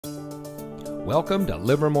Welcome to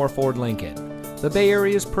Livermore Ford Lincoln, the Bay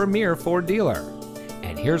Area's premier Ford dealer.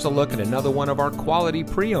 And here's a look at another one of our quality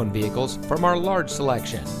pre-owned vehicles from our large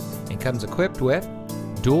selection, and comes equipped with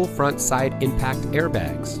dual front side impact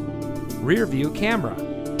airbags, rear view camera,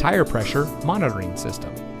 tire pressure monitoring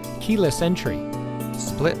system, keyless entry,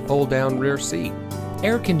 split fold down rear seat,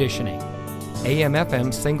 air conditioning,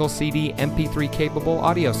 AM/FM single CD MP3 capable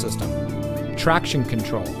audio system, traction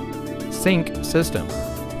control, sync system,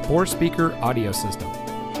 4-speaker audio system,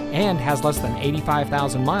 and has less than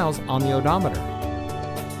 85,000 miles on the odometer.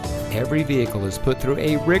 Every vehicle is put through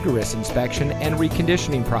a rigorous inspection and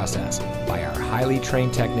reconditioning process by our highly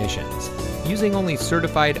trained technicians, using only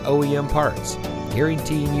certified OEM parts,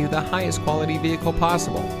 guaranteeing you the highest quality vehicle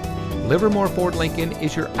possible. Livermore Ford Lincoln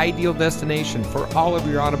is your ideal destination for all of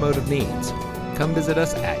your automotive needs. Come visit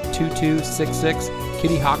us at 2266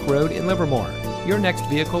 Kittyhawk Road in Livermore. Your next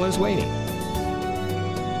vehicle is waiting.